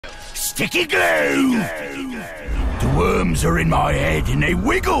Sticky glue! The worms are in my head and they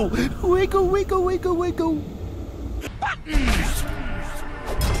wiggle! Wiggle, wiggle, wiggle, wiggle! Buttons!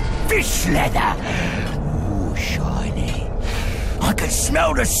 Fish leather! Ooh, shiny! I can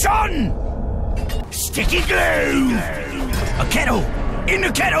smell the sun! Sticky glue! A kettle! In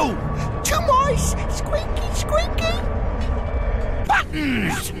the kettle! Two mice! Squeaky, squeaky!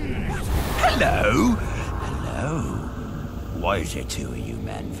 Buttons! Hello! Hello! Why is there two of you,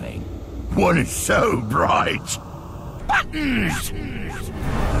 man-thing? One is so bright! Buttons!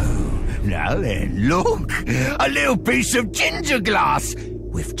 Oh, now then, look! A little piece of ginger glass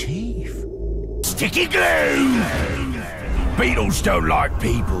with teeth. Sticky glue! Beetles don't like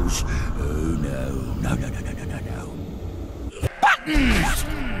peoples. Oh, no. No, no, no, no, no, no, no. Buttons!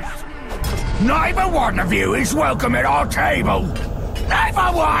 Neither one of you is welcome at our table.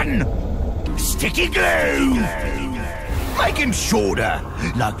 Neither one! Sticky glue! Make him shorter,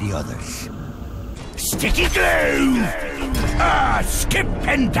 like the others. Sticky glue! Skip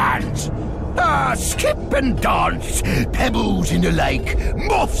and dance! Skip and dance! Pebbles in the lake,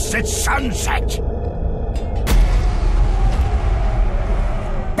 moths at sunset!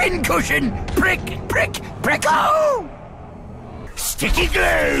 Pincushion! Prick, prick, prickle! Sticky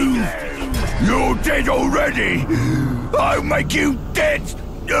glue! You're dead already! I'll make you dead!